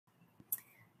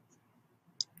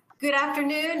Good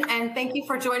afternoon, and thank you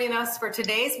for joining us for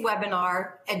today's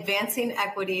webinar, Advancing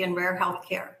Equity in Rare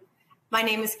Healthcare. My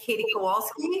name is Katie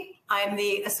Kowalski. I'm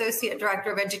the Associate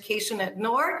Director of Education at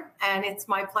NORD, and it's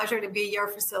my pleasure to be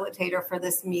your facilitator for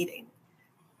this meeting.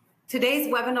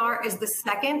 Today's webinar is the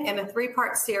second in a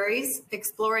three-part series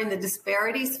exploring the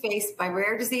disparities faced by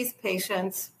rare disease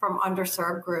patients from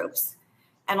underserved groups,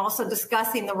 and also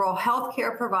discussing the role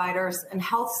healthcare providers and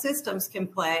health systems can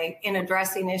play in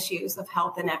addressing issues of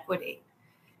health inequity.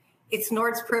 It's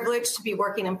NORD's privilege to be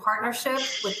working in partnership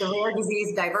with the Rare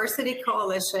Disease Diversity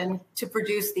Coalition to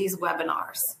produce these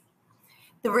webinars.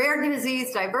 The Rare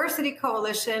Disease Diversity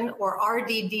Coalition, or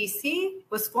RDDC,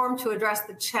 was formed to address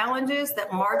the challenges that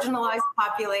marginalized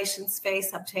populations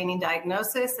face obtaining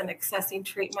diagnosis and accessing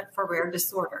treatment for rare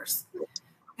disorders.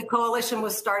 The coalition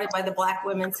was started by the Black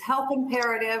Women's Health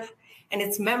Imperative, and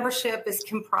its membership is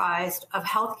comprised of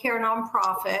healthcare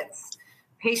nonprofits,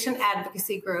 patient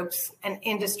advocacy groups, and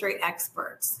industry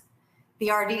experts. The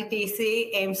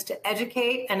RDDC aims to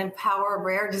educate and empower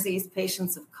rare disease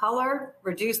patients of color,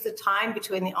 reduce the time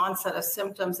between the onset of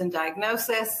symptoms and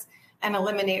diagnosis, and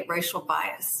eliminate racial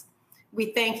bias.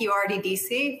 We thank you,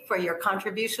 RDDC, for your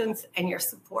contributions and your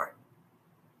support.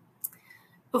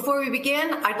 Before we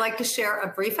begin, I'd like to share a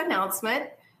brief announcement.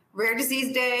 Rare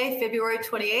Disease Day, February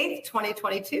 28th,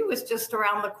 2022 is just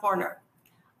around the corner.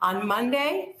 On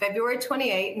Monday, February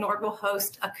 28th, NORD will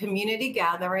host a community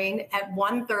gathering at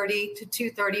 1:30 to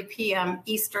 2:30 p.m.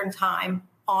 Eastern Time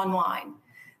online.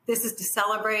 This is to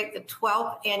celebrate the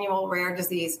 12th annual Rare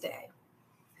Disease Day.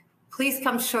 Please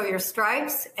come show your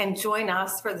stripes and join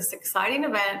us for this exciting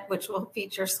event, which will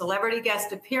feature celebrity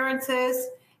guest appearances,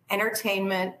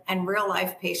 entertainment, and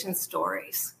real-life patient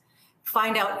stories.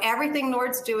 Find out everything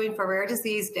NORD's doing for Rare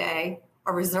Disease Day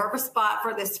or reserve a spot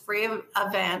for this free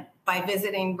event by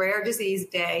visiting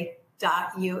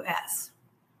rarediseaseday.us.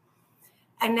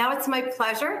 And now it's my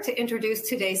pleasure to introduce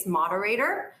today's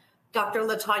moderator. Dr.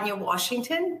 LaTanya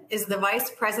Washington is the Vice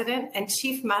President and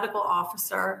Chief Medical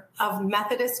Officer of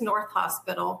Methodist North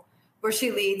Hospital, where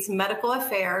she leads medical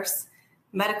affairs,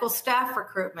 medical staff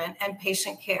recruitment, and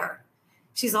patient care.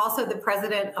 She's also the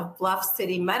president of Bluff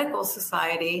City Medical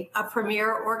Society, a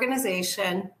premier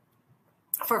organization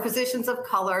for physicians of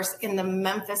colors in the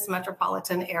Memphis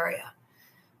metropolitan area.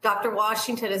 Dr.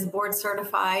 Washington is board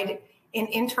certified in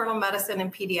internal medicine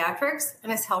and pediatrics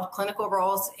and has held clinical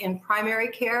roles in primary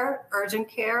care, urgent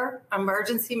care,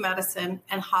 emergency medicine,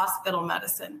 and hospital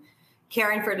medicine,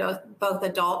 caring for both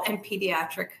adult and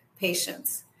pediatric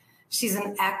patients. She's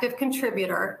an active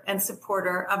contributor and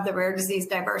supporter of the Rare Disease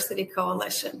Diversity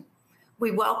Coalition.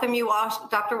 We welcome you,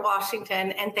 Dr.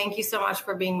 Washington, and thank you so much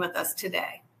for being with us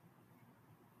today.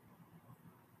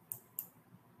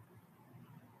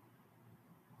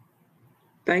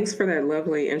 Thanks for that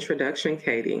lovely introduction,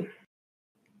 Katie.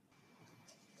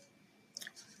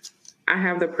 I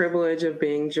have the privilege of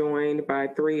being joined by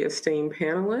three esteemed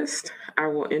panelists. I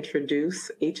will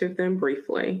introduce each of them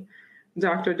briefly.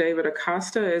 Dr. David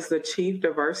Acosta is the Chief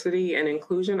Diversity and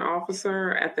Inclusion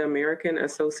Officer at the American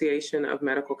Association of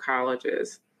Medical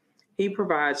Colleges. He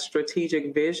provides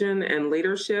strategic vision and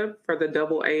leadership for the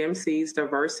AAMC's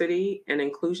diversity and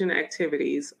inclusion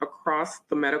activities across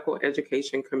the medical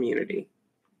education community.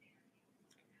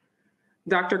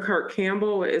 Dr. Kirk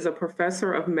Campbell is a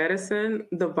professor of medicine,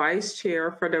 the vice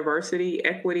chair for diversity,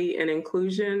 equity, and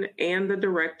inclusion, and the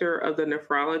director of the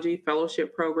nephrology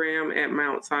fellowship program at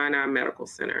Mount Sinai Medical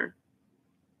Center.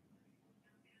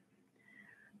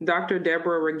 Dr.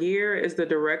 Deborah Regier is the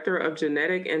director of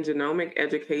genetic and genomic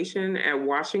education at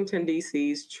Washington,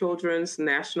 D.C.'s Children's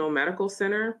National Medical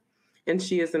Center, and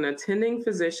she is an attending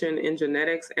physician in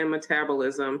genetics and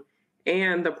metabolism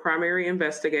and the primary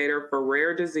investigator for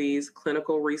Rare Disease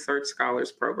Clinical Research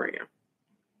Scholars Program.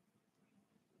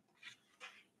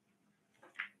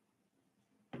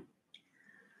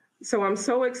 So I'm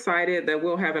so excited that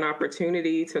we'll have an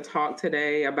opportunity to talk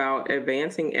today about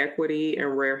advancing equity in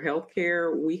rare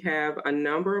healthcare. We have a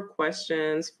number of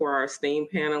questions for our esteemed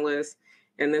panelists,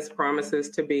 and this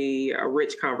promises to be a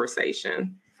rich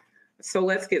conversation. So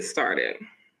let's get started.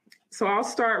 So I'll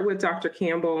start with Dr.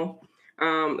 Campbell.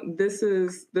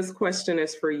 This question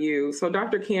is for you. So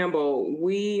Dr. Campbell,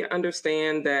 we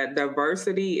understand that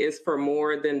diversity is for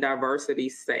more than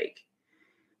diversity's sake.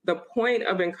 The point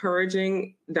of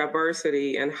encouraging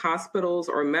diversity in hospitals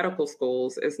or medical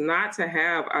schools is not to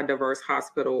have a diverse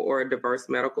hospital or a diverse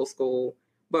medical school,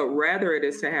 but rather it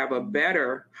is to have a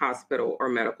better hospital or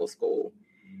medical school.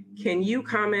 Can you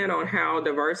comment on how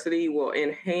diversity will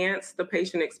enhance the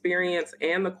patient experience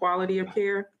and the quality of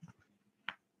care?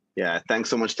 Yeah, thanks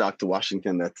so much, Dr.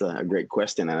 Washington. That's a great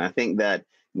question. And I think that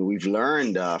We've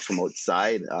learned from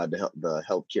outside the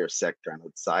healthcare sector and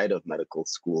outside of medical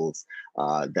schools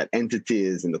that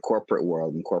entities in the corporate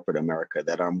world, in corporate America,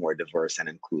 that are more diverse and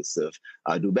inclusive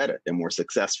do better. They're more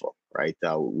successful, right?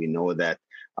 We know that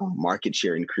market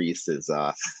share increases,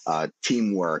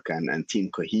 teamwork and team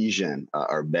cohesion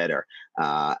are better.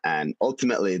 And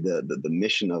ultimately, the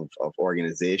mission of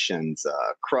organizations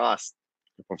across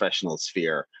the professional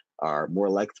sphere are more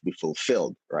likely to be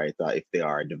fulfilled, right, if they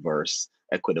are diverse,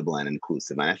 equitable, and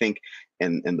inclusive. And I think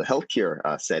in the healthcare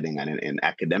setting and in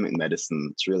academic medicine,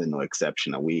 it's really no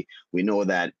exception. We know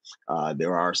that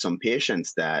there are some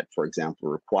patients that, for example,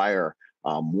 require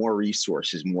more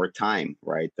resources, more time,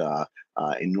 right,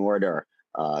 in order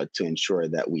to ensure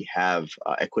that we have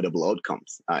equitable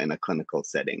outcomes in a clinical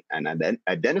setting. And then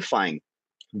identifying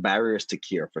barriers to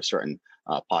care for certain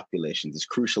populations is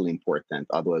crucially important.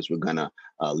 Otherwise, we're going to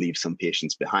leave some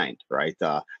patients behind, right?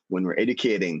 When we're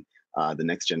educating the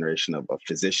next generation of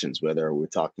physicians, whether we're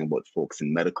talking about folks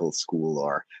in medical school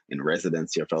or in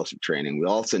residency or fellowship training, we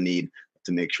also need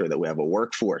to make sure that we have a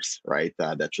workforce, right,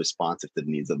 that's responsive to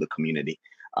the needs of the community.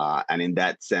 And in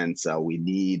that sense, we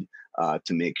need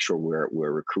to make sure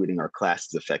we're recruiting our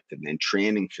classes effectively and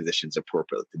training physicians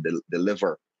appropriately to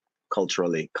deliver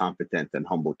culturally competent and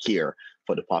humble care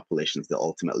for the populations they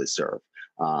ultimately serve.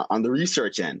 On the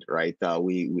research end, right,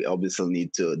 we obviously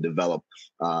need to develop,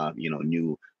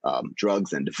 new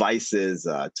drugs and devices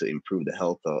to improve the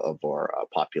health of our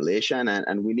population,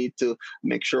 and we need to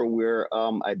make sure we're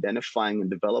identifying and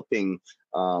developing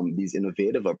these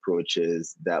innovative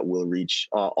approaches that will reach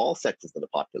all sectors of the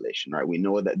population, right? We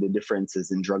know that the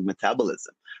differences in drug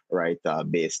metabolism, right,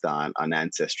 based on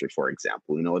ancestry, for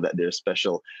example. We know that there's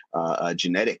special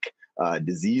genetic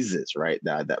diseases, right,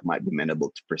 that might be amenable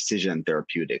to precision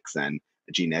therapeutics and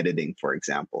gene editing, for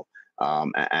example.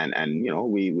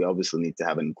 We obviously need to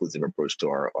have an inclusive approach to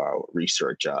our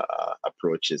research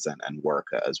approaches and work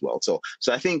as well. So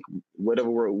I think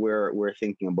whatever we're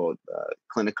thinking about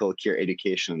clinical care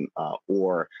education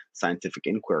or scientific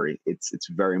inquiry, it's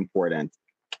very important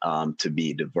to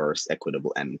be diverse,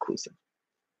 equitable, and inclusive.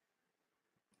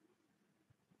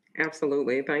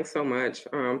 Absolutely. Thanks so much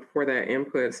for that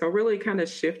input. So really kind of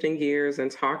shifting gears and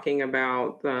talking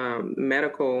about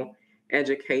medical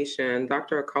education.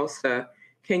 Dr. Acosta,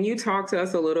 can you talk to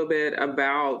us a little bit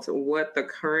about what the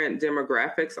current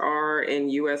demographics are in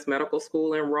U.S. medical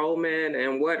school enrollment,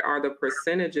 and what are the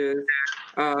percentages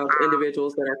of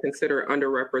individuals that are considered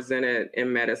underrepresented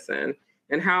in medicine,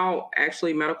 and how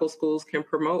actually medical schools can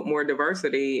promote more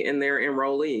diversity in their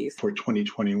enrollees? For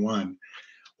 2021.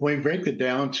 When we break it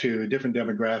down to different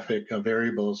demographic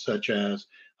variables, such as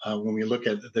when we look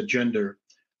at the gender,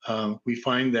 we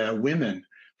find that women,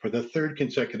 for the third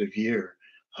consecutive year,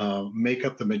 make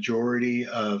up the majority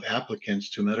of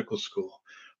applicants to medical school.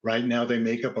 Right now, they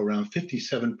make up around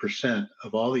 57%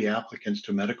 of all the applicants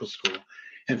to medical school.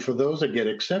 And for those that get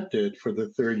accepted for the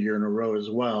third year in a row as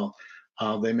well,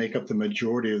 they make up the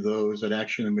majority of those that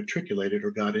actually matriculated or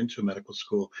got into medical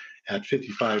school at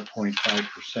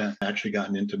 55.5% actually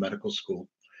gotten into medical school.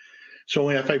 So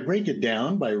if I break it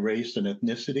down by race and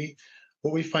ethnicity,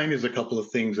 what we find is a couple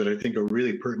of things that I think are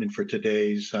really pertinent for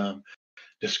today's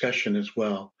discussion as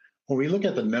well. When we look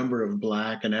at the number of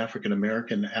Black and African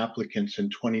American applicants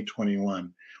in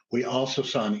 2021, we also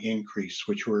saw an increase,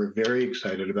 which we're very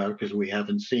excited about because we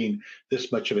haven't seen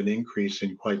this much of an increase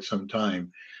in quite some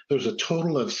time. There's a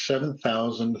total of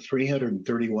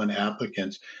 7,331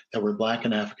 applicants that were Black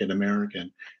and African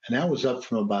American, and that was up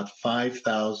from about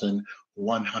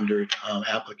 5,100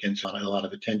 applicants a lot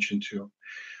of attention to.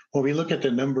 When we look at the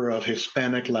number of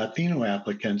Hispanic Latino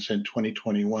applicants in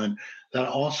 2021, that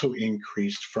also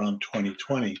increased from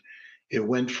 2020. It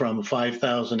went from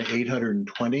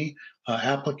 5,820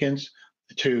 applicants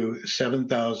to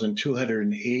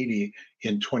 7,280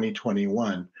 in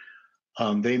 2021.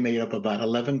 They made up about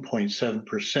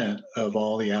 11.7% of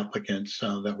all the applicants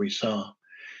that we saw.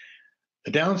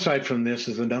 The downside from this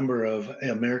is the number of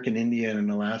American Indian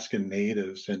and Alaskan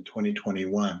Natives in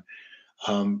 2021.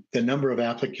 The number of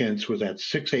applicants was at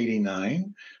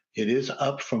 689. It is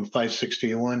up from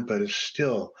 561, but it's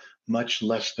still much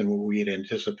less than what we had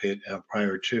anticipated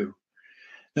prior to.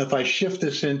 Now, if I shift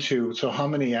this into, so how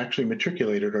many actually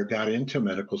matriculated or got into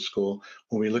medical school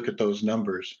when we look at those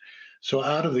numbers? So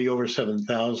out of the over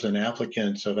 7,000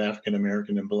 applicants of African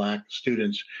American and Black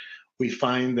students, we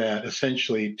find that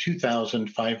essentially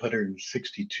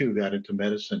 2,562 got into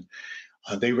medicine.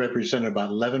 They represent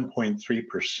about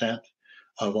 11.3%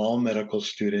 of all medical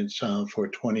students for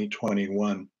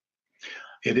 2021.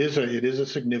 It is a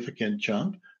significant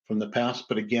jump from the past,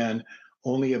 but again,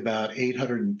 only about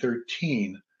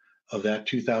 813 of that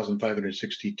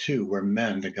 2,562 were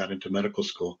men that got into medical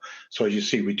school. So as you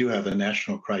see, we do have a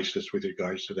national crisis with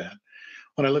regards to that.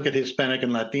 When I look at Hispanic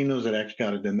and Latinos that actually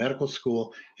got into medical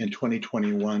school in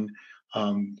 2021,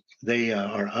 they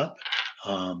are up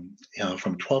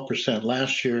from 12%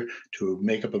 last year to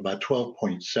make up about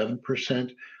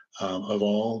 12.7% of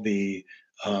all the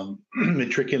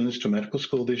matriculants to medical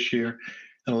school this year.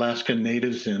 And Alaskan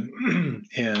Natives and,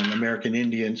 and American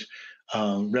Indians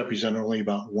represent only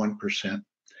about 1%.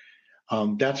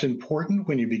 That's important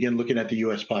when you begin looking at the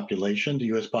U.S. population. The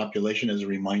U.S. population is a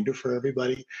reminder for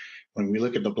everybody. When we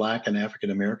look at the Black and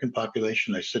African American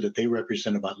population, I said that they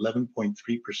represent about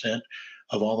 11.3%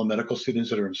 of all the medical students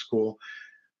that are in school.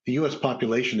 The U.S.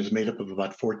 population is made up of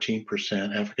about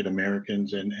 14% African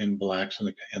Americans and Blacks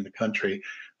in the country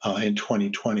in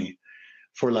 2020.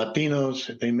 For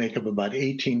Latinos, they make up about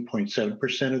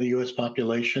 18.7% of the U.S.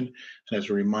 population. And as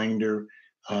a reminder,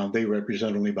 they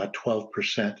represent only about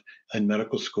 12% in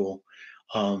medical school.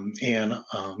 And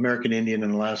American Indian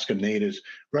and Alaska Natives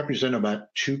represent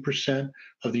about 2%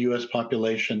 of the U.S.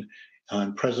 population.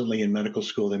 And presently in medical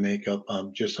school, they make up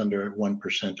just under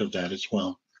 1% of that as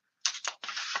well.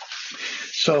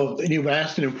 So you've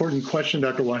asked an important question,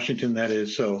 Dr. Washington, that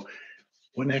is, so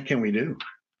what the heck can we do,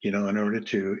 in order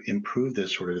to improve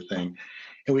this sort of thing?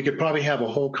 And we could probably have a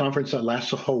whole conference that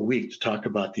lasts a whole week to talk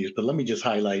about these, but let me just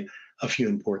highlight a few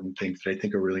important things that I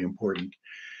think are really important.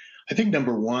 I think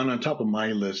number one on top of my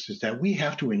list is that we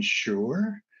have to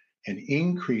ensure and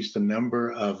increase the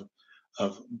number of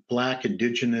Black,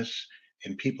 Indigenous,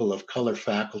 and people of color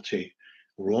faculty,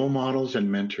 role models,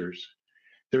 and mentors.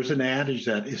 There's an adage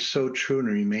that is so true and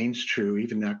remains true,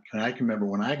 even now, I can remember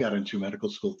when I got into medical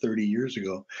school 30 years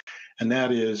ago, and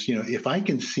that is, if I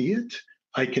can see it,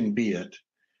 I can be it.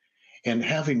 And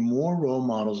having more role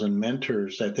models and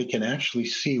mentors that they can actually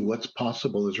see what's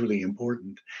possible is really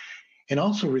important. And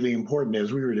also really important,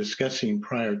 as we were discussing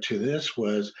prior to this,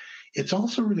 was it's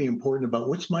also really important about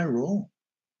what's my role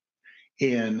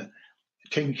in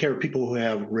taking care of people who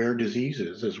have rare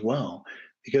diseases as well,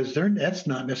 because that's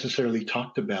not necessarily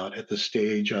talked about at the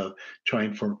stage of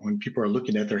when people are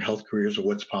looking at their health careers or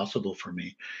what's possible for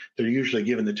me. They're usually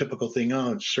given the typical thing,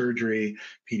 oh, it's surgery,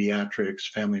 pediatrics,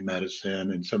 family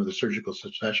medicine, and some of the surgical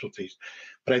specialties.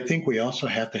 But I think we also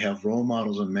have to have role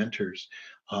models and mentors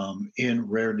in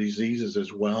rare diseases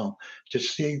as well,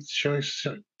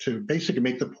 to basically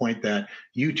make the point that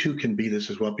you too can be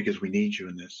this as well, because we need you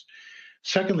in this.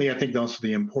 Secondly, I think also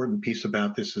the important piece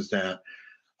about this is that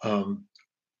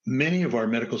many of our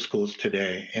medical schools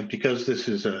today, and because this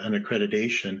is an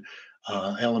accreditation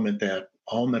element that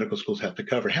all medical schools have to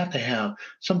cover, have to have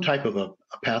some type of a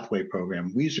pathway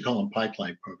program. We used to call them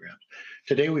pipeline programs.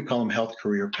 Today we call them health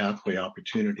career pathway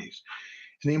opportunities.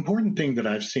 And the important thing that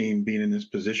I've seen being in this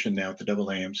position now at the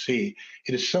AAMC,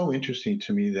 it is so interesting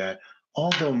to me that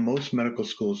although most medical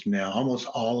schools now, almost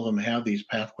all of them have these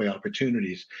pathway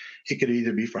opportunities, it could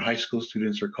either be for high school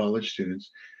students or college students.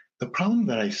 The problem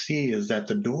that I see is that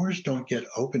the doors don't get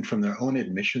open from their own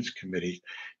admissions committee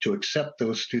to accept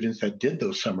those students that did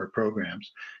those summer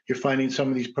programs. You're finding some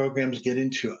of these programs get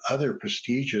into other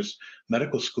prestigious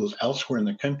medical schools elsewhere in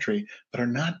the country, but are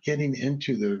not getting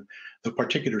into the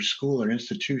particular school or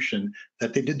institution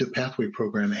that they did the pathway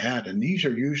program at. And these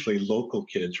are usually local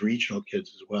kids, regional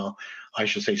kids as well. I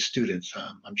should say students.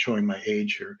 I'm showing my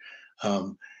age here.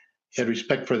 Had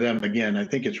respect for them. Again, I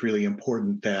think it's really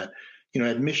important that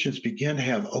admissions begin to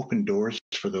have open doors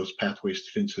for those pathway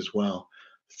students as well.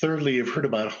 Thirdly, you've heard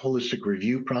about a holistic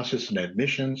review process and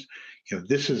admissions.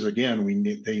 This is,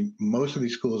 again, most of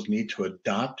these schools need to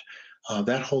adopt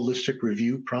that holistic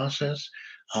review process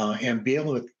and be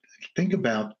able to think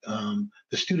about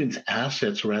the students'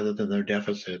 assets rather than their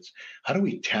deficits. How do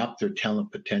we tap their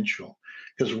talent potential?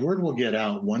 Because word will get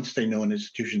out once they know an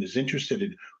institution is interested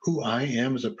in who I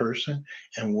am as a person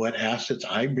and what assets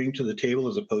I bring to the table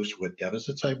as opposed to what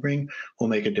deficits I bring will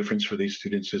make a difference for these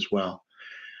students as well.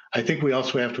 I think we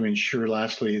also have to ensure,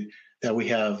 lastly,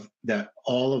 that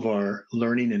all of our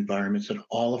learning environments and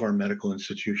all of our medical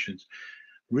institutions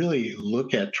really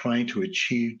look at trying to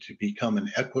become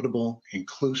an equitable,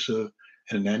 inclusive,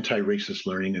 and an anti-racist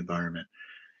learning environment.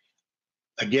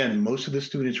 Again, most of the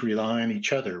students rely on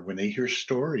each other when they hear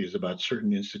stories about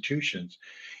certain institutions.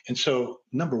 And so,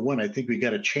 number one, I think we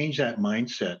got to change that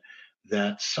mindset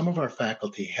that some of our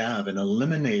faculty have and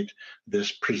eliminate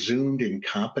this presumed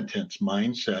incompetence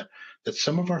mindset that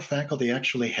some of our faculty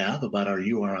actually have about our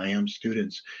URIM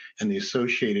students and the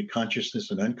associated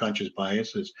consciousness and unconscious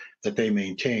biases that they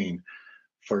maintain.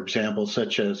 For example,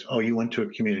 such as, oh, you went to a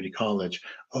community college.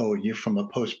 Oh, you're from a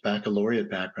post-baccalaureate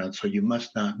background, so you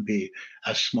must not be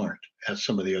as smart as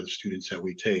some of the other students that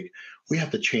we take. We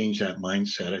have to change that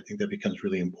mindset. I think that becomes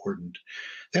really important.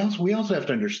 We also have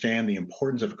to understand the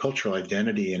importance of cultural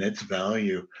identity and its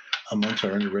value amongst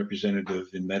our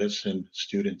underrepresented in medicine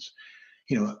students.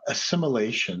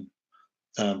 Assimilation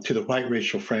to the white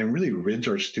racial frame really rids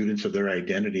our students of their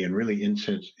identity and really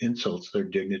insults their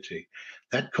dignity.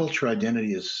 That cultural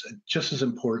identity is just as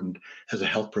important as a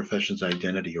health profession's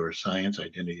identity or a science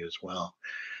identity as well.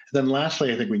 And then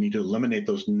lastly, I think we need to eliminate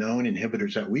those known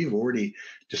inhibitors that we've already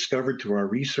discovered through our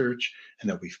research and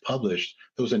that we've published,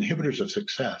 those inhibitors of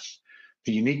success,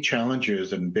 the unique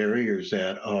challenges and barriers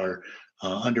that are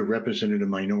underrepresented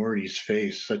minorities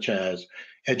face, such as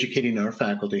educating our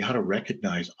faculty how to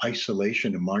recognize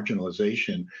isolation and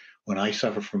marginalization when I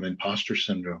suffer from imposter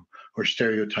syndrome or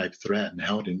stereotype threat and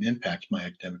how it impacts my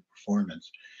academic performance.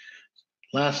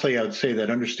 Lastly, I would say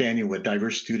that understanding what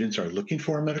diverse students are looking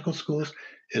for in medical schools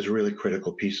is a really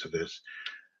critical piece of this.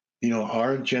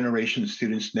 Our generation of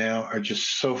students now are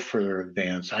just so further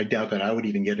advanced. I doubt that I would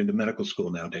even get into medical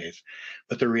school nowadays.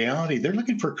 But the reality, they're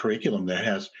looking for a curriculum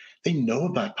they know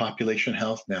about population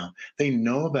health now. They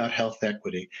know about health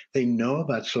equity. They know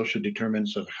about social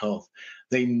determinants of health.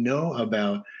 They know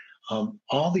about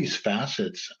all these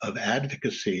facets of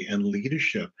advocacy and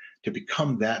leadership to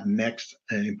become that next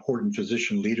important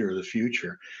physician leader of the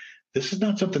future. This is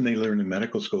not something they learn in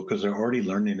medical school because they're already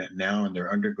learning it now in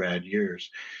their undergrad years.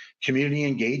 Community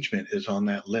engagement is on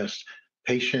that list.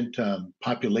 Patient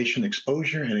population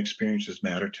exposure and experiences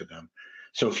matter to them.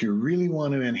 So if you really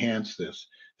want to enhance this,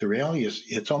 the reality is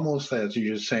it's almost as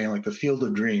you're just saying, like the field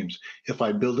of dreams. If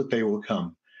I build it, they will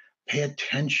come. Pay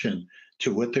attention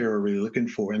to what they're really looking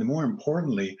for. And more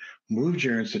importantly, move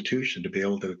your institution to be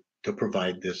able to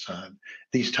provide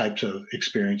these types of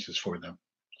experiences for them.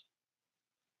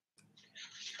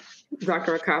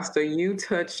 Dr. Acosta, you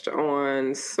touched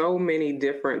on so many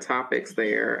different topics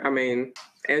there. I mean,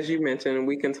 as you mentioned,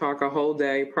 we can talk a whole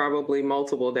day, probably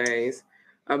multiple days,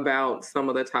 about some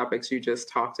of the topics you just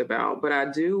talked about. But I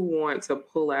do want to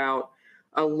pull out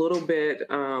a little bit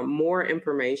more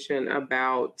information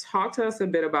talk to us a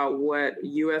bit about what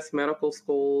U.S. medical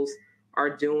schools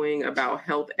are doing about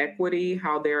health equity,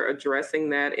 how they're addressing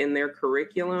that in their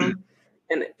curriculum.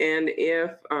 And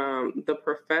if the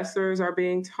professors are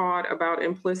being taught about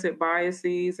implicit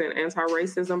biases and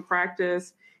anti-racism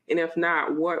practice, and if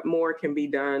not, what more can be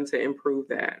done to improve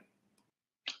that?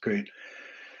 Great.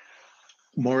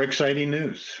 More exciting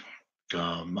news.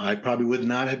 I probably would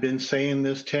not have been saying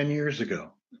this 10 years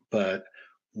ago, but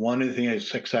one of the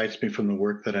things that excites me from the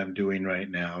work that I'm doing right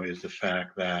now is the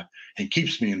fact that, and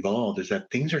keeps me involved, is that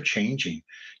things are changing,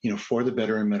 for the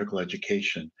better in medical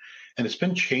education. And it's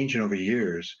been changing over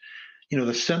years.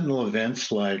 The seminal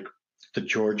events like the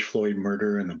George Floyd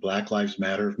murder and the Black Lives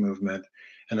Matter movement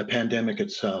and the pandemic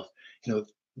itself,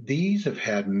 these have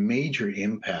had major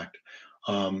impact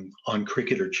on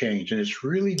curricular change. And it's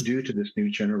really due to this new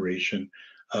generation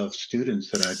of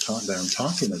students that I'm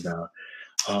talking about.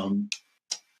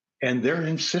 And their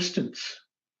insistence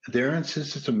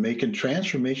of making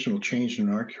transformational change in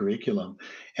our curriculum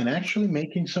and actually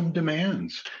making some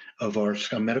demands of our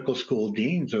medical school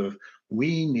deans of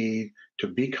we need to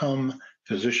become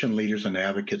physician leaders and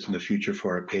advocates in the future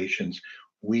for our patients.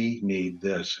 We need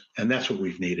this. And that's what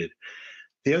we've needed.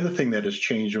 The other thing that has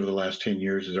changed over the last 10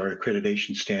 years is our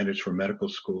accreditation standards for medical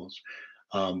schools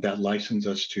that license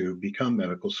us to become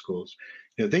medical schools.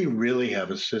 They really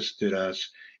have assisted us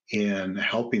in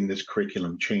helping this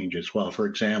curriculum change as well. For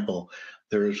example,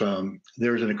 there's an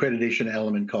accreditation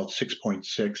element called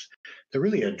 6.6 that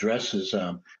really addresses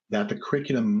that the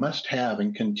curriculum must have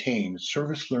and contain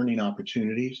service learning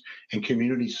opportunities and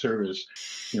community service,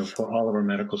 for all of our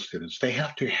medical students. They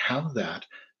have to have that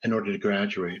in order to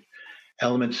graduate.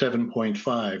 Element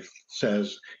 7.5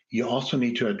 says you also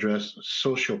need to address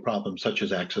social problems such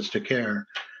as access to care.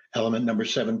 Element number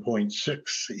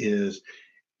 7.6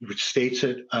 which states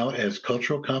it out as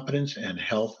cultural competence and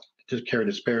health care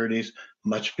disparities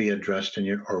must be addressed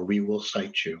or we will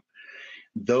cite you.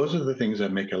 Those are the things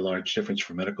that make a large difference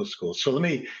for medical schools. So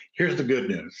here's the good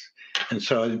news. And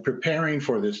so in preparing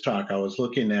for this talk, I was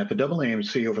looking at the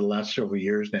AAMC over the last several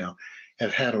years now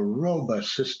have had a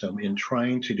robust system in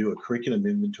trying to do a curriculum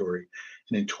inventory.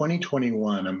 And in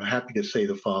 2021, I'm happy to say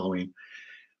the following.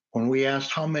 When we asked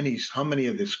how many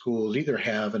of the schools either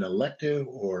have an elective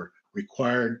or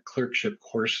required clerkship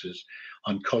courses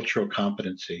on cultural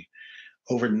competency,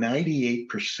 over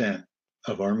 98%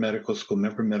 of our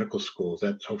member medical schools,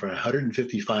 that's over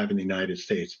 155 in the United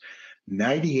States,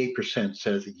 98%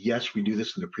 says, yes, we do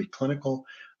this in the preclinical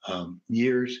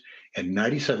years, and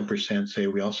 97% say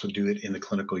we also do it in the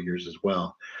clinical years as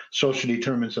well. Social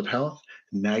determinants of health,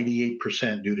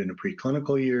 98% do it in the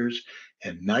preclinical years,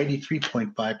 and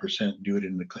 93.5% do it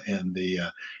in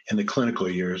the clinical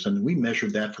years. And we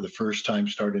measured that for the first time,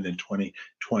 started in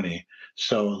 2020.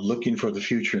 So looking for the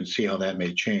future and see how that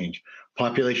may change.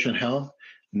 Population health,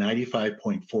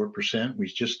 95.4%. We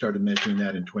just started measuring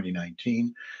that in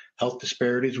 2019. Health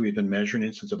disparities, we've been measuring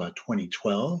it since about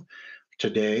 2012.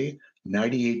 Today,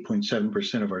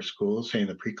 98.7% of our schools say in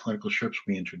the preclinical strips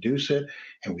we introduce it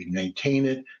and we maintain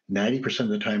it 90% of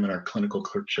the time in our clinical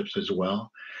clerkships as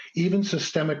well. Even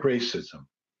systemic racism,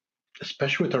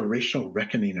 especially with our racial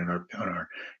reckoning in our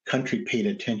country paid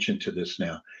attention to this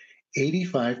now.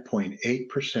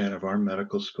 85.8% of our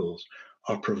medical schools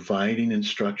are providing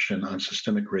instruction on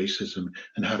systemic racism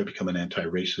and how to become an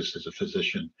anti-racist as a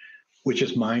physician, which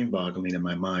is mind-boggling in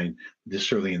my mind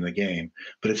this early in the game.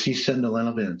 But it's these sentinel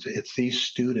events, it's these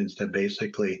students that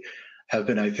basically have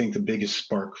been, I think, the biggest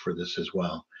spark for this as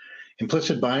well.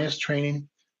 Implicit bias training,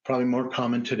 probably more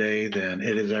common today than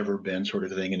it has ever been, sort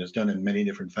of thing, and it's done in many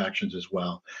different factions as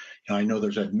well. Now, I know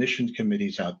there's admissions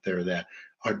committees out there that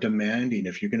are demanding,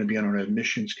 if you're going to be on an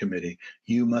admissions committee,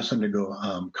 you must undergo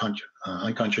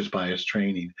unconscious bias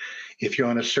training. If you're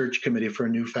on a search committee for a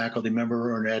new faculty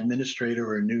member or an administrator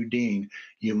or a new dean,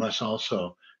 you must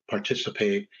also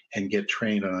participate and get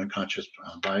trained on unconscious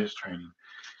bias training.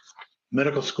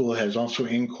 Medical school has also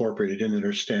incorporated into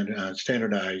their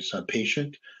standardized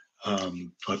patient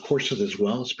courses as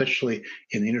well, especially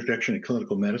in the introduction to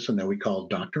clinical medicine that we call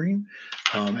doctoring.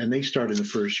 And they start in the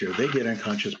first year. They get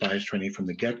unconscious bias training from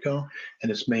the get-go,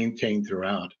 and it's maintained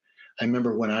throughout. I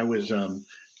remember when I was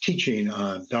teaching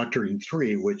Doctoring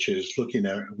 3, which is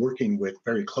working with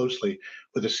very closely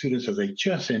with the students as they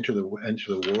just enter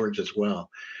the wards as well.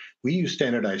 We use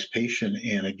standardized patient,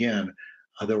 and again,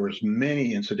 there was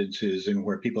many incidences in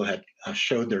where people had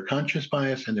showed their conscious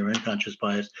bias and their unconscious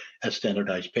bias as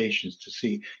standardized patients to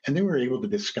see, and they were able to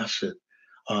discuss it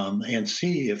and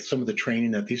see if some of the training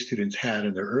that these students had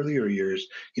in their earlier years,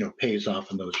 pays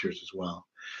off in those years as well.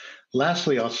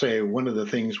 Lastly, I'll say one of the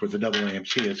things where the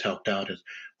AAMC has helped out is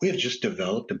we have just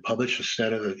developed and published a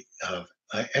set of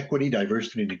equity,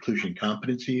 diversity, and inclusion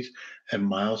competencies and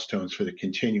milestones for the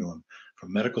continuum,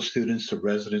 from medical students to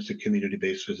residents to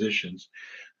community-based physicians.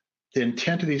 The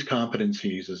intent of these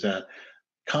competencies is that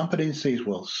competencies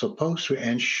will supposed to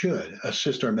and should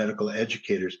assist our medical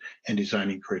educators in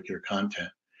designing curricular content.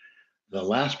 The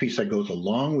last piece that goes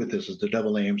along with this is the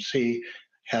AAMC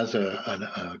has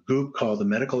a group called the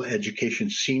Medical Education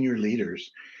Senior Leaders.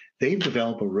 They've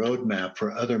developed a roadmap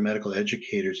for other medical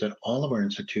educators at all of our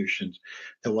institutions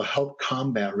that will help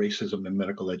combat racism in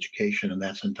medical education, and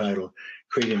that's entitled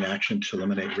Creating Action to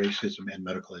Eliminate Racism in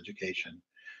Medical Education.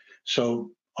 So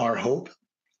our hope,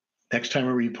 next time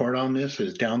we report on this,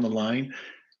 is down the line,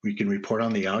 we can report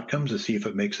on the outcomes to see if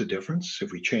it makes a difference,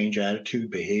 if we change attitude,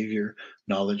 behavior,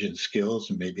 knowledge, and skills,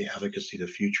 and maybe advocacy to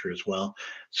the future as well.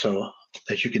 So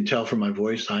as you can tell from my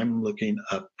voice, I'm looking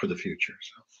up for the future.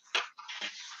 So.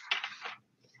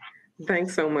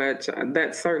 Thanks so much.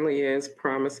 That certainly is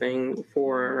promising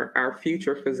for our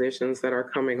future physicians that are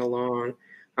coming along.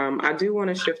 I do want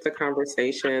to shift the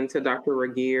conversation to Dr.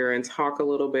 Regier and talk a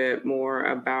little bit more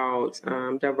about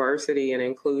diversity and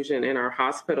inclusion in our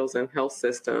hospitals and health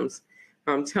systems.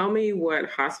 Tell me what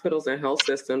hospitals and health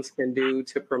systems can do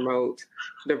to promote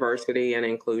diversity and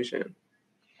inclusion.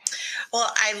 Well,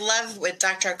 I love what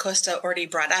Dr. Acosta already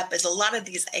brought up is a lot of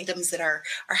these items that are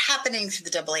happening through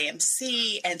the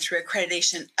AAMC and through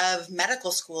accreditation of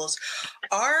medical schools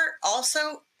are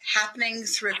also happening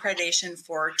through accreditation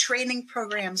for training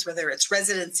programs, whether it's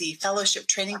residency, fellowship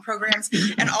training programs,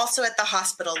 and also at the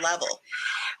hospital level.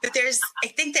 But I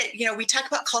think that, we talk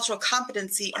about cultural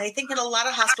competency, and I think in a lot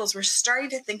of hospitals, we're starting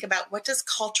to think about what does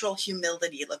cultural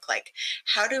humility look like?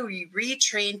 How do we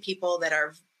retrain people that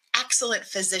are excellent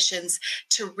physicians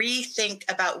to rethink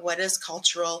about what is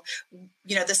cultural?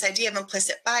 This idea of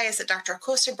implicit bias that Dr.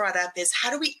 Acosta brought up is how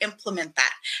do we implement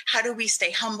that? How do we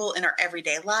stay humble in our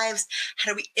everyday lives?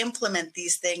 How do we implement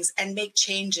these things and make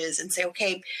changes and say,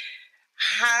 okay,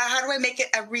 how do I make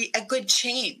it a good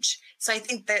change? So I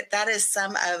think that is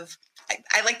some of,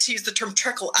 I like to use the term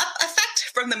trickle up effect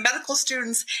from the medical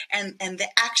students and the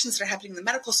actions that are happening in the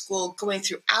medical school going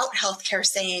throughout healthcare,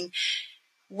 saying,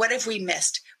 what have we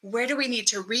missed? Where do we need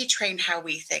to retrain how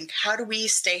we think? How do we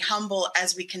stay humble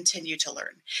as we continue to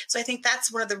learn? So I think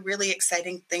that's one of the really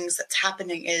exciting things that's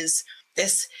happening is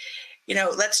this,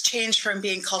 let's change from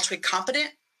being culturally competent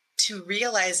to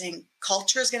realizing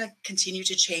culture is going to continue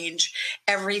to change.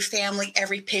 Every family,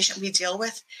 every patient we deal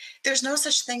with, there's no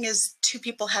such thing as two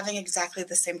people having exactly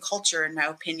the same culture, in my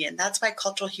opinion. That's why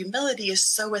cultural humility is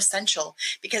so essential,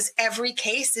 because every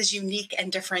case is unique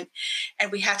and different,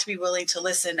 and we have to be willing to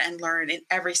listen and learn in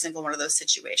every single one of those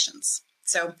situations.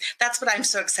 So that's what I'm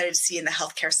so excited to see in the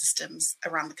healthcare systems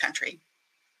around the country.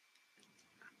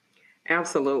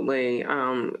 Absolutely.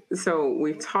 So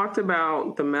we've talked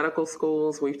about the medical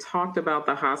schools, we've talked about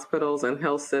the hospitals and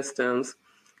health systems.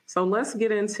 So let's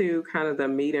get into kind of the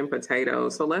meat and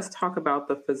potatoes. So let's talk about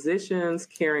the physicians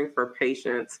caring for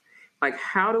patients. Like,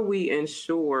 how do we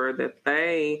ensure that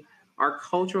they are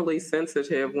culturally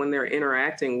sensitive when they're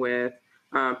interacting with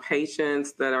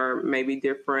patients that are maybe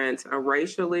different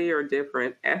racially or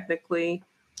different ethnically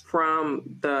from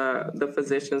the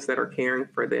physicians that are caring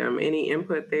for them? Any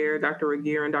input there, Dr.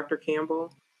 Regier and Dr.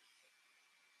 Campbell?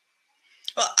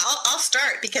 Well, I'll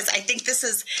start, because I think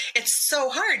it's so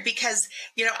hard, because,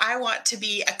 I want to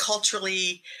be a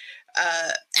culturally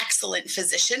excellent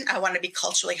physician. I want to be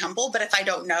culturally humble, but if I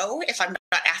don't know, if I'm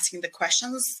not asking the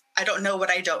questions, I don't know what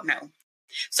I don't know.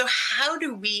 So how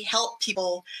do we help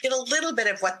people get a little bit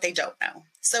of what they don't know?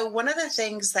 So one of the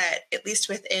things that, at least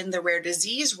within the rare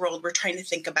disease world, we're trying to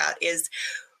think about is,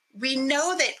 we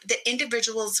know that the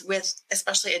individuals with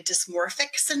especially a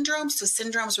dysmorphic syndrome, so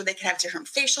syndromes where they can have different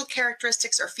facial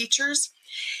characteristics or features,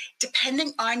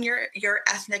 depending on your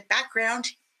ethnic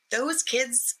background, those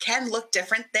kids can look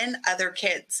different than other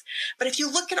kids. But if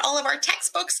you look at all of our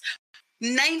textbooks,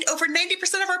 over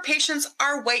 90% of our patients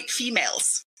are white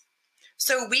females.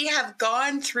 So we have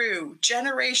gone through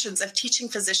generations of teaching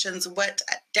physicians what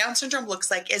Down syndrome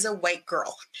looks like as a white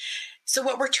girl. So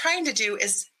what we're trying to do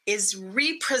is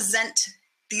represent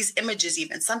these images,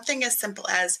 even something as simple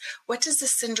as, what does the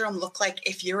syndrome look like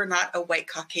if you're not a white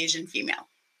Caucasian female?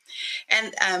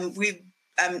 And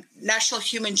National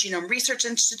Human Genome Research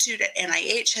Institute at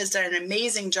NIH has done an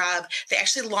amazing job. They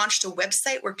actually launched a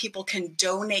website where people can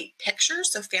donate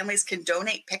pictures, so families can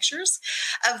donate pictures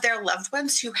of their loved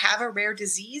ones who have a rare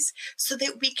disease, so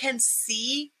that we can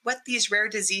see what these rare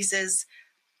diseases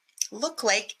look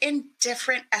like in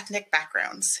different ethnic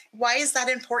backgrounds. Why is that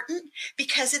important?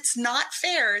 Because it's not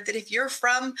fair that if you're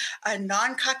from a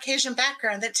non-Caucasian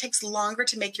background, that it takes longer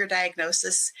to make your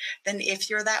diagnosis than if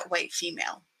you're that white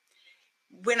female.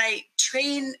 When I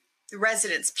train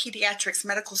residents, pediatrics,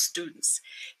 medical students,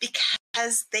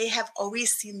 because they have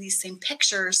always seen these same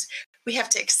pictures, we have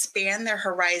to expand their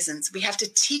horizons. We have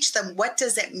to teach them, what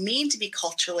does it mean to be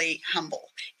culturally humble?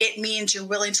 It means you're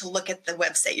willing to look at the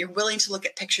website. You're willing to look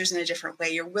at pictures in a different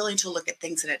way. You're willing to look at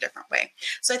things in a different way.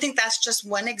 So I think that's just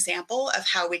one example of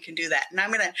how we can do that. And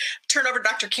I'm going to turn over to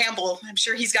Dr. Campbell. I'm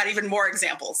sure he's got even more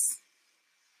examples.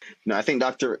 No, I think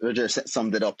Dr. Regier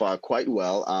summed it up quite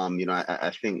well.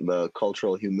 I think the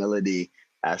cultural humility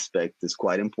aspect is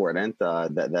quite important.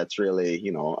 That's really,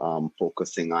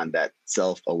 focusing on that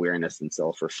self-awareness and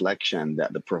self-reflection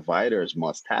that the providers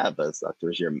must have. As Dr.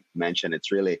 Regier mentioned,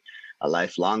 it's really a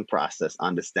lifelong process,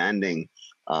 understanding,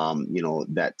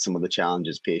 that some of the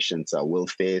challenges patients will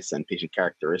face and patient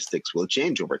characteristics will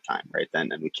change over time, right?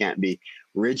 And we can't be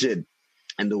rigid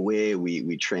and the way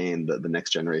we train the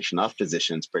next generation of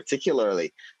physicians,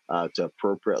 particularly to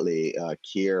appropriately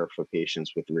care for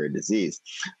patients with rare disease.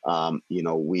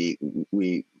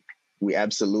 We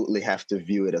absolutely have to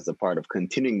view it as a part of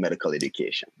continuing medical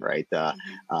education, right?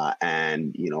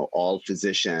 And all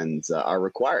physicians are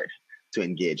required to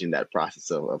engage in that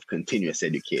process of continuous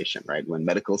education, right? When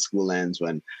medical school ends,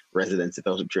 when residency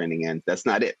fellowship training ends, that's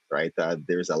not it, right?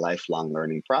 There's a lifelong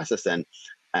learning process, and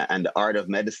the art of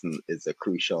medicine is a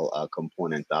crucial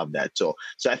component of that. So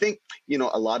I think,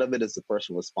 a lot of it is the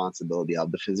personal responsibility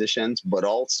of the physicians, but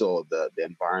also the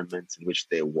environments in which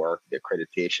they work, the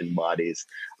accreditation bodies,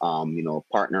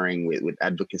 partnering with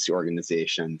advocacy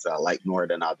organizations like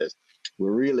NORD and others. We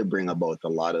really bring about a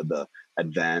lot of the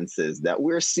advances that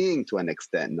we're seeing to an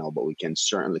extent now, but we can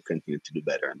certainly continue to do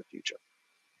better in the future.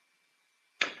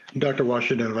 Dr.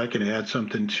 Washington, if I can add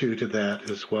something to that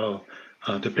as well.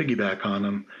 To piggyback on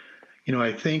them,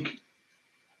 I think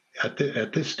at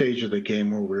this stage of the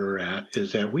game where we're at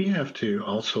is that we have to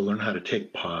also learn how to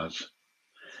take pause,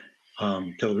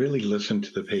 to really listen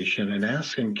to the patient and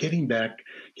ask, and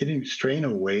straying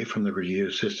away from the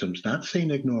review systems, not saying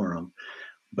ignore them,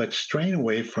 but straying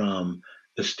away from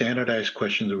the standardized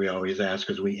questions that we always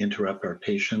ask as we interrupt our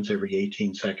patients every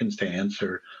 18 seconds to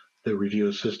answer the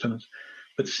review systems,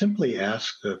 but simply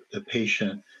ask the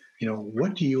patient,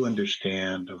 what do you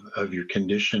understand of your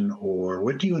condition, or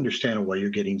what do you understand of why you're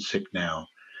getting sick now?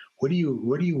 What are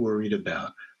you worried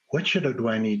about? do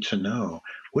I need to know?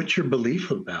 What's your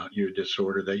belief about your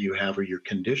disorder that you have, or your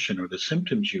condition, or the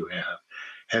symptoms you have?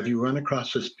 Have you run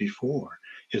across this before?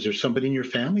 Is there somebody in your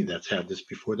family that's had this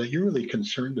before that you're really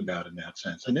concerned about in that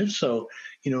sense? And if so,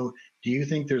 do you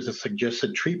think there's a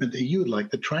suggested treatment that you would like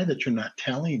to try that you're not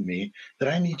telling me, that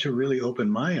I need to really open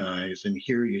my eyes and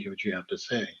hear what you have to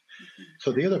say?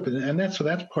 So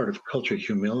that's part of cultural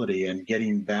humility and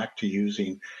getting back to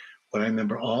using what I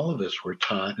remember all of us were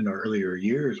taught in our earlier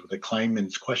years with the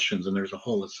Kleinman's questions, and there's a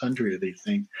whole sundry of these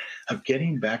things, of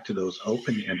getting back to those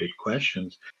open-ended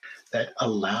questions that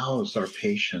allows our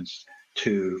patients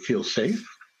to feel safe,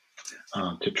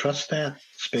 to trust that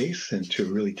space, and to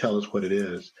really tell us what it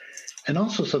is. And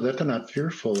also so that they're not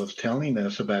fearful of telling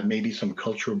us about maybe some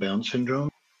cultural bound syndrome.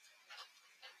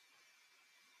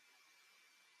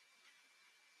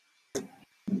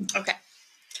 Okay.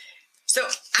 So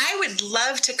I would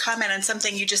love to comment on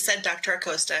something you just said, Dr.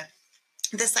 Acosta.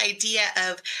 This idea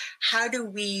of how do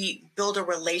we build a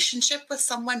relationship with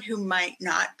someone who might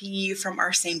not be from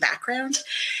our same background?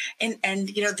 And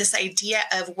this idea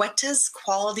of what does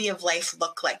quality of life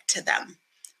look like to them?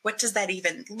 What does that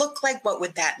even look like? What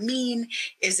would that mean?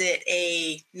 Is it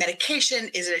a medication?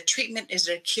 Is it a treatment? Is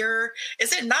it a cure?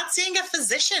 Is it not seeing a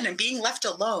physician and being left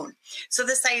alone? So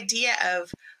this idea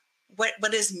of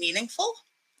what is meaningful,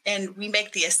 and we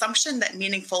make the assumption that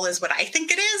meaningful is what I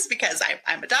think it is because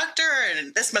I'm a doctor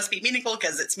and this must be meaningful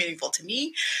because it's meaningful to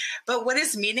me. But what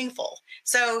is meaningful?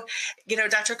 So,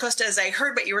 Dr. Acosta, as I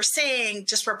heard what you were saying,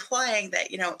 just replying that,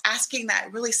 asking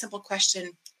that really simple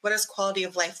question, what does quality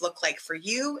of life look like for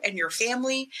you and your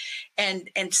family?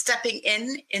 And stepping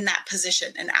in that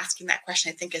position and asking that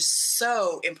question, I think is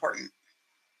so important.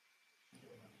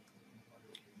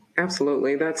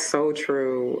 Absolutely. That's so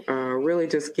true. Really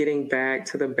just getting back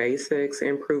to the basics,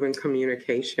 improving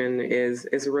communication is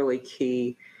really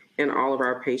key in all of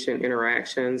our patient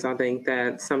interactions. I think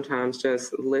that sometimes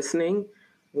just listening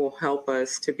will help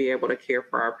us to be able to care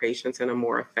for our patients in a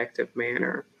more effective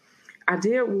manner. I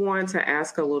did want to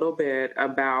ask a little bit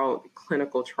about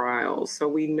clinical trials. So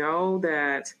we know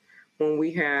that when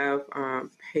we have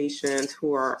patients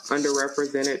who are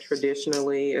underrepresented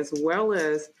traditionally, as well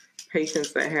as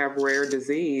patients that have rare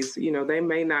disease, they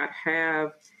may not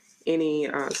have any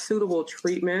suitable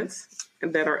treatments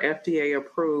that are FDA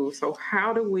approved. So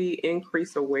how do we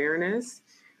increase awareness,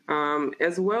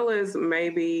 as well as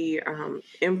maybe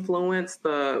influence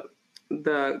the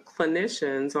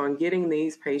clinicians on getting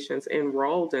these patients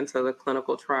enrolled into the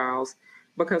clinical trials?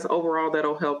 Because overall,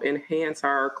 that'll help enhance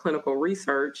our clinical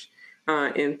research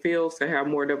in fields to have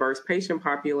more diverse patient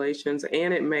populations,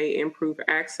 and it may improve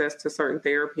access to certain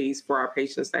therapies for our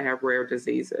patients that have rare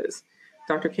diseases.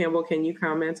 Dr. Campbell, can you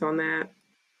comment on that?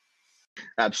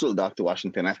 Absolutely, Dr.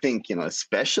 Washington. I think,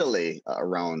 especially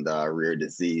around rare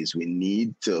disease, we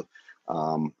need to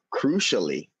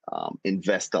crucially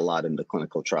invest a lot in the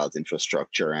clinical trials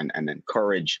infrastructure and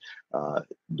encourage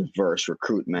diverse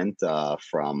recruitment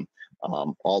from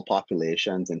all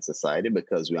populations in society,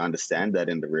 because we understand that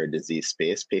in the rare disease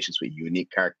space, patients with unique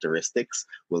characteristics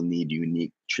will need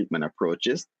unique treatment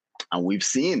approaches. And we've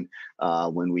seen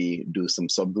when we do some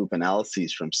subgroup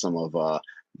analyses from some of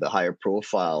the higher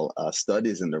profile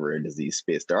studies in the rare disease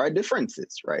space, there are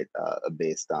differences, right,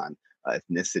 based on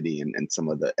ethnicity and some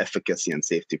of the efficacy and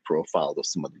safety profiles of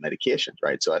some of the medications,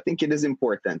 right? So I think it is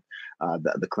important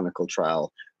that the clinical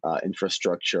trial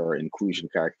infrastructure, inclusion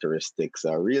characteristics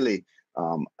really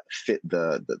fit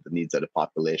the needs of the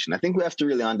population. I think we have to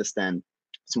really understand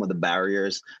some of the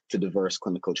barriers to diverse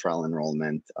clinical trial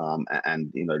enrollment.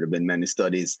 And there have been many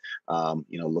studies,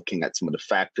 looking at some of the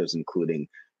factors, including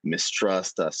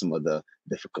mistrust, some of the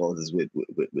difficulties with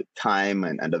time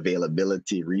and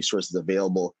availability, resources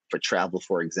available for travel,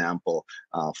 for example,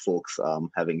 folks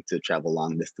having to travel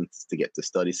long distances to get to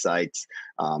study sites.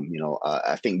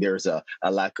 I think there's a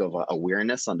lack of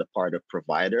awareness on the part of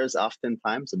providers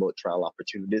oftentimes about trial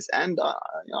opportunities, and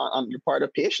on the part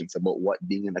of patients about what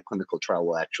being in a clinical trial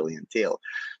will actually entail.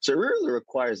 So it really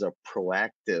requires a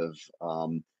proactive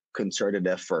concerted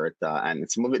effort,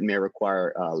 and some of it may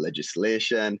require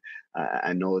legislation.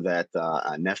 I know that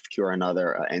NEFCURE and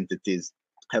other entities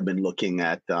have been looking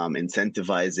at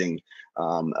incentivizing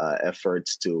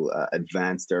efforts to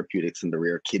advance therapeutics in the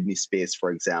rare kidney space,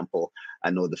 for example. I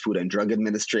know the Food and Drug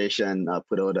Administration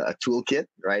put out a toolkit,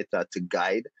 right, to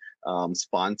guide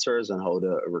sponsors on how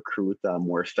to recruit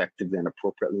more effectively and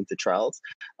appropriately into trials,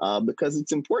 because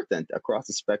it's important across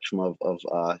the spectrum of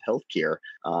healthcare,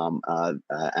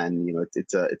 and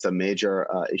it's a major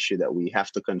issue that we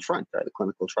have to confront. The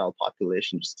clinical trial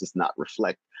population just does not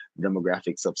reflect the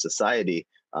demographics of society,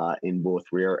 in both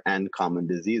rare and common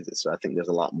diseases. So I think there's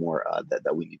a lot more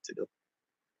that we need to do.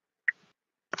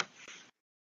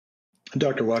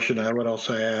 Dr. Washington, I would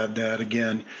also add that,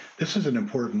 again, this is an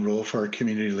important role for our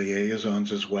community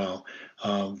liaisons as well,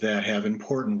 that have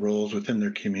important roles within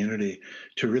their community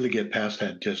to really get past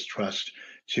that distrust,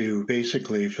 to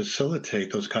basically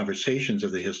facilitate those conversations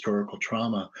of the historical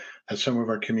trauma that some of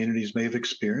our communities may have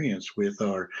experienced with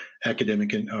our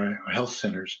academic and our health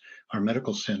centers, our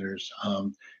medical centers,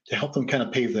 to help them kind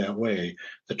of pave that way.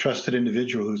 The trusted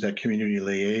individual who's that community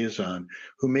liaison,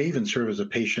 who may even serve as a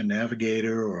patient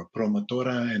navigator or a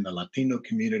promotora in the Latino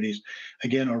communities,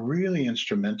 again, are really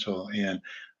instrumental. And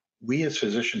we as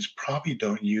physicians probably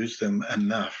don't use them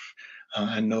enough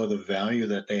and know the value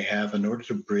that they have in order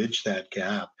to bridge that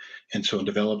gap. And so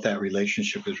develop that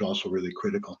relationship is also really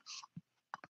critical.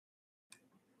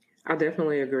 I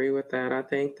definitely agree with that. I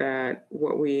think that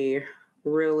what we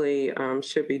really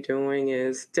should be doing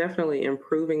is definitely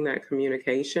improving that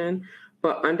communication,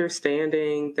 but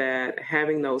understanding that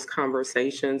having those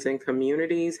conversations in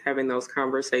communities, having those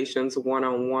conversations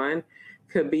one-on-one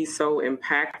could be so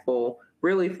impactful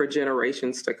really for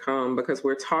generations to come, because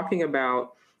we're talking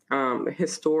about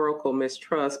historical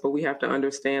mistrust, but we have to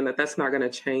understand that that's not going to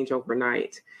change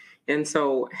overnight. And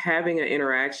so having an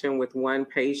interaction with one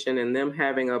patient and them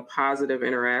having a positive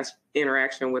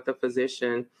interaction with a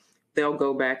physician, they'll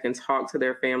go back and talk to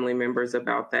their family members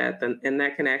about that. And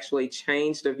that can actually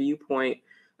change the viewpoint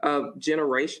of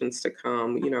generations to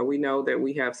come. You know, we know that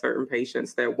we have certain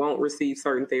patients that won't receive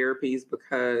certain therapies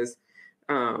because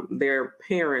their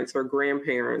parents or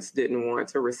grandparents didn't want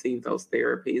to receive those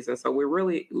therapies. And so we're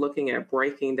really looking at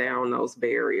breaking down those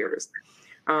barriers.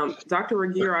 Dr.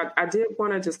 Regier, I did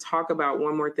want to just talk about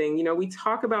one more thing. You know, we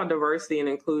talk about diversity and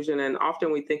inclusion, and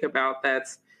often we think about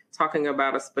that's talking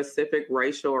about a specific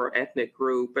racial or ethnic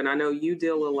group. And I know you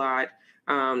deal a lot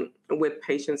with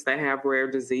patients that have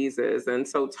rare diseases. And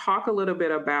so talk a little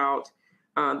bit about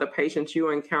the patients you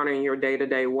encounter in your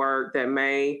day-to-day work that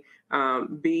may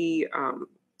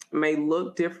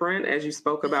look different, as you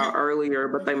spoke about earlier,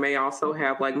 but they may also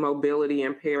have like mobility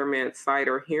impairments, sight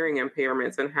or hearing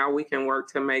impairments, and how we can work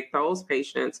to make those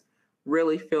patients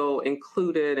really feel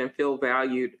included and feel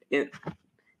valued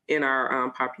in our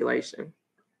population.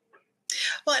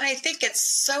 Well, and I think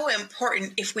it's so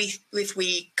important if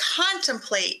we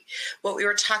contemplate what we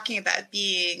were talking about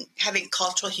having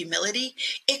cultural humility,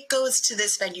 it goes to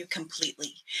this venue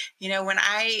completely. You know, when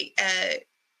I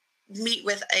meet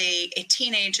with a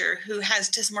teenager who has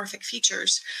dysmorphic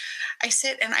features, I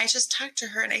sit and I just talk to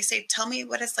her and I say, tell me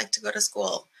what it's like to go to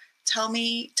school. Tell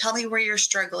me where you're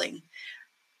struggling.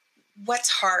 What's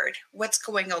hard? What's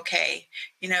going okay?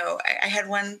 You know, I had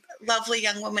one lovely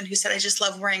young woman who said, I just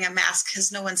love wearing a mask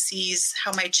because no one sees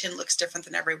how my chin looks different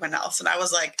than everyone else. And I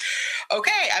was like,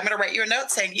 okay, I'm going to write you a note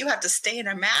saying you have to stay in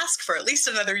a mask for at least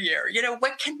another year. You know,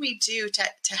 what can we do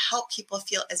to help people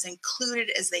feel as included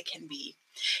as they can be?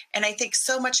 And I think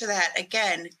so much of that,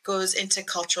 again, goes into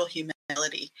cultural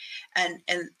humility and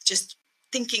just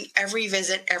thinking every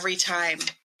visit, every time,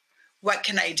 what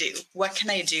can I do? What can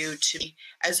I do to be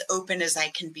as open as I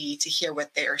can be to hear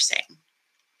what they're saying?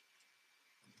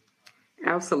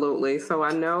 Absolutely. So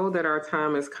I know that our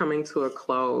time is coming to a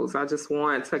close. I just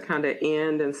want to kind of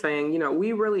end and saying, you know,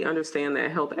 we really understand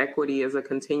that health equity is a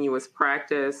continuous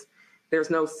practice. There's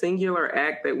no singular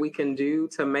act that we can do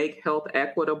to make health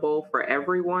equitable for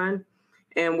everyone.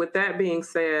 And with that being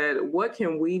said, what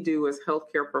can we do as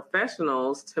healthcare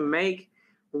professionals to make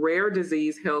rare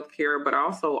disease healthcare, but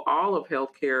also all of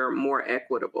healthcare, more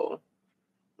equitable?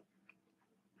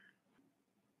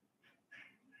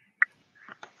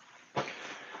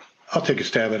 I'll take a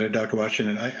stab at it, Dr.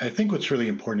 Washington. I think what's really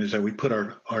important is that we put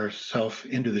ourselves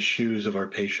into the shoes of our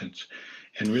patients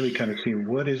and really kind of see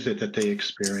what is it that they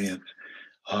experience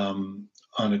on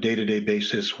a day-to-day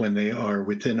basis when they are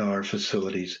within our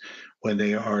facilities, when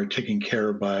they are taken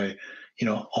care of by, you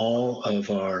know, all of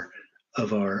our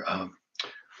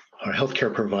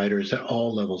healthcare providers at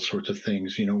all levels, sorts of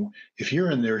things. You know, if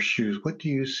you're in their shoes, what do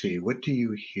you see? What do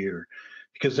you hear?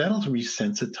 Because that'll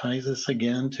resensitize us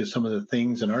again to some of the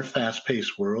things in our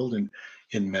fast-paced world and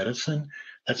in medicine,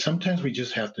 that sometimes we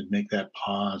just have to make that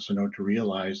pause in order to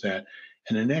realize that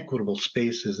an inequitable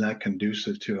space is not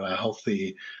conducive to a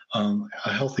healthy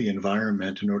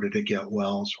environment in order to get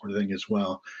well, sort of thing as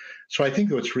well. So I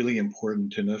think what's really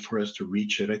important enough for us to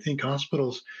reach it, I think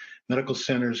hospitals, medical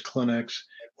centers, clinics,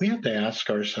 we have to ask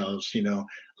ourselves, you know,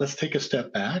 let's take a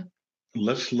step back.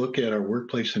 Let's look at our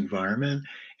workplace environment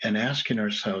and asking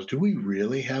ourselves, do we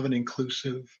really have an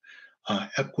inclusive,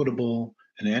 equitable,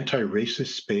 and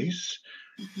anti-racist space?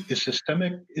 is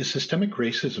systemic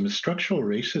racism, is structural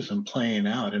racism playing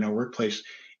out in our workplace,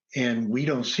 and we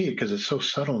don't see it because it's so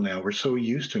subtle now. We're so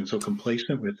used to it and so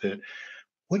complacent with it.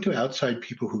 What do outside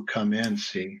people who come in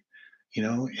see?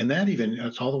 And that even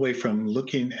it's all the way from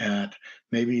looking at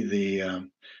maybe the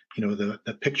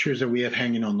pictures that we have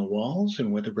hanging on the walls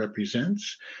and what it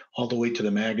represents, all the way to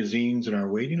the magazines in our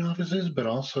waiting offices, but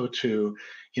also to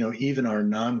even our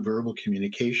nonverbal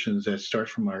communications that start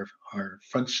from our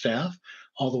front staff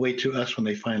all the way to us when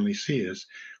they finally see us.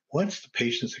 What's the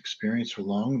patient's experience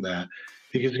along that?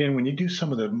 Because again, when you do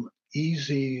some of the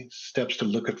easy steps to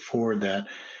look at forward that,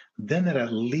 then that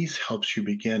at least helps you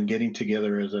begin getting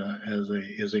together as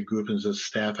a group, as a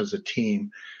staff, as a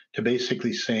team, to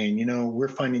basically saying, we're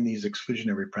finding these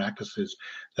exclusionary practices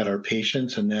that our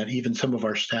patients and that even some of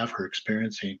our staff are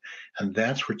experiencing. And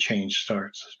that's where change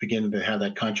starts. It's beginning to have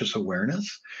that conscious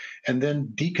awareness and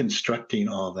then deconstructing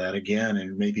all that again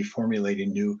and maybe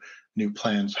formulating new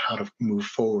plans, how to move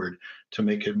forward to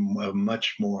make it a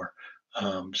much more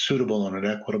suitable and an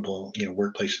equitable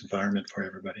workplace environment for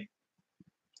everybody.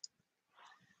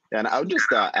 And I would just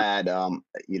add,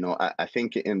 I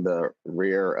think in the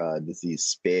rare disease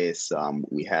space,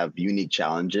 we have unique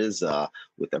challenges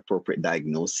with appropriate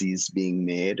diagnoses being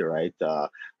made, right?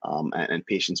 And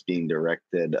patients being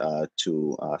directed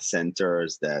to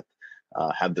centers that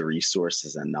have the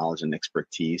resources and knowledge and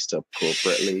expertise to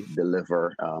appropriately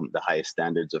deliver the highest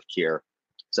standards of care.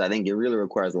 So I think it really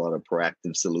requires a lot of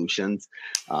proactive solutions.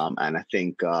 And I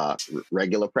think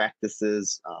regular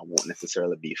practices won't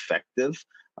necessarily be effective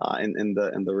in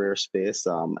the rare space.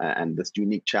 And this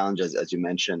unique challenge, as you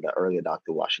mentioned earlier,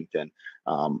 Dr. Washington,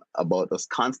 about us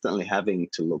constantly having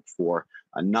to look for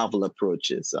novel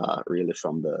approaches, really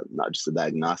from not just the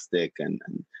diagnostic and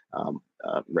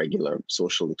regular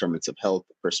social determinants of health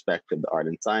perspective, the art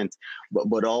and science,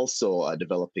 but also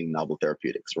developing novel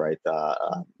therapeutics, right?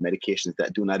 Medications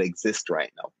that do not exist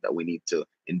right now, that we need to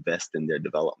invest in their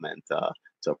development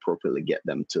to appropriately get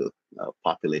them to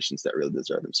populations that really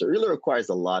deserve them. So it really requires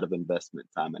a lot of investment,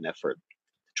 time, and effort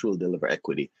to truly deliver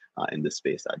equity in this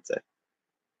space, I'd say.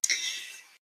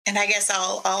 And I guess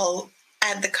I'll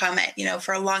add the comment,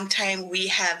 for a long time, we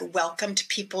have welcomed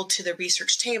people to the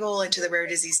research table and to the rare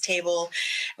disease table.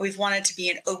 We've wanted to be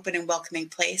an open and welcoming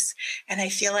place. And I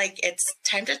feel like it's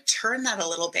time to turn that a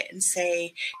little bit and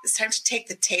say, it's time to take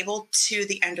the table to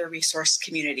the under-resourced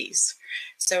communities.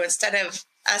 So instead of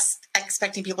us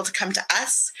expecting people to come to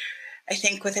us, I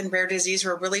think within rare disease,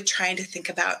 we're really trying to think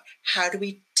about how do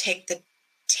we take the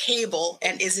table,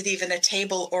 and is it even a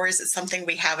table, or is it something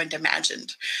we haven't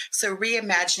imagined? So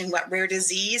reimagining what rare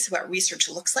disease, what research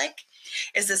looks like,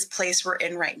 is this place we're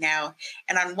in right now.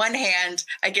 And on one hand,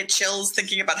 I get chills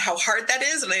thinking about how hard that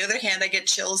is. On the other hand, I get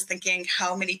chills thinking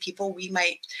how many people we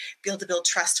might be able to build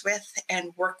trust with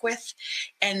and work with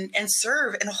and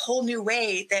serve in a whole new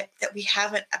way that we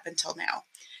haven't up until now.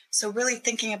 So really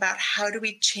thinking about how do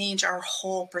we change our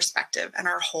whole perspective and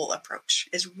our whole approach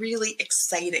is really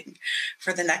exciting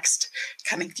for the next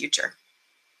coming future.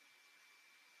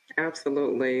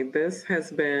 Absolutely. This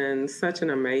has been such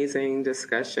an amazing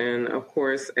discussion. Of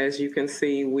course, as you can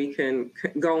see, we can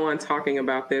go on talking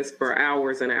about this for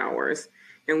hours and hours.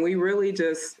 And we really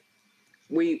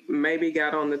we maybe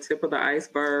got on the tip of the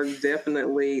iceberg,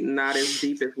 definitely not as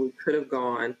deep as we could have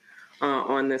gone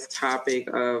on this topic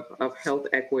of health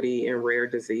equity and rare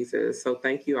diseases. So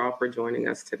thank you all for joining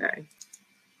us today.